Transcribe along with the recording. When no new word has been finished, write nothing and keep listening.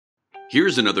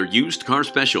Here's another used car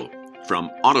special from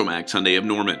AutoMax Hyundai of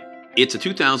Norman. It's a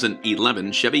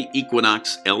 2011 Chevy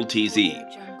Equinox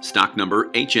LTZ, stock number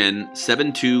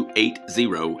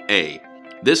HN7280A.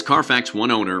 This Carfax One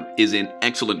owner is in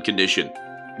excellent condition,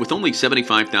 with only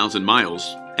 75,000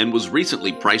 miles, and was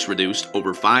recently price reduced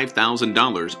over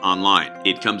 $5,000 online.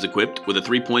 It comes equipped with a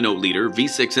 3.0-liter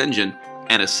V6 engine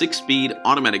and a 6-speed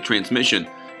automatic transmission,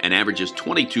 and averages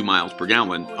 22 miles per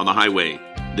gallon on the highway.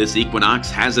 This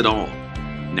Equinox has it all: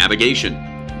 navigation,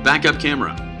 backup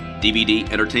camera,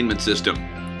 DVD entertainment system,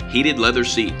 heated leather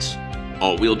seats,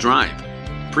 all-wheel drive,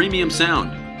 premium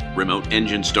sound, remote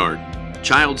engine start,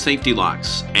 child safety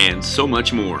locks, and so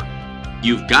much more.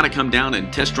 You've got to come down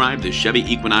and test drive this Chevy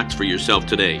Equinox for yourself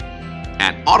today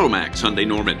at AutoMax Hyundai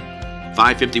Norman,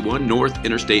 551 North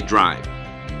Interstate Drive,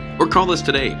 or call us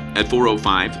today at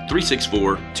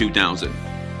 405-364-2000.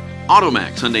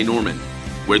 AutoMax Hyundai Norman,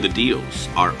 where the deals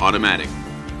are automatic.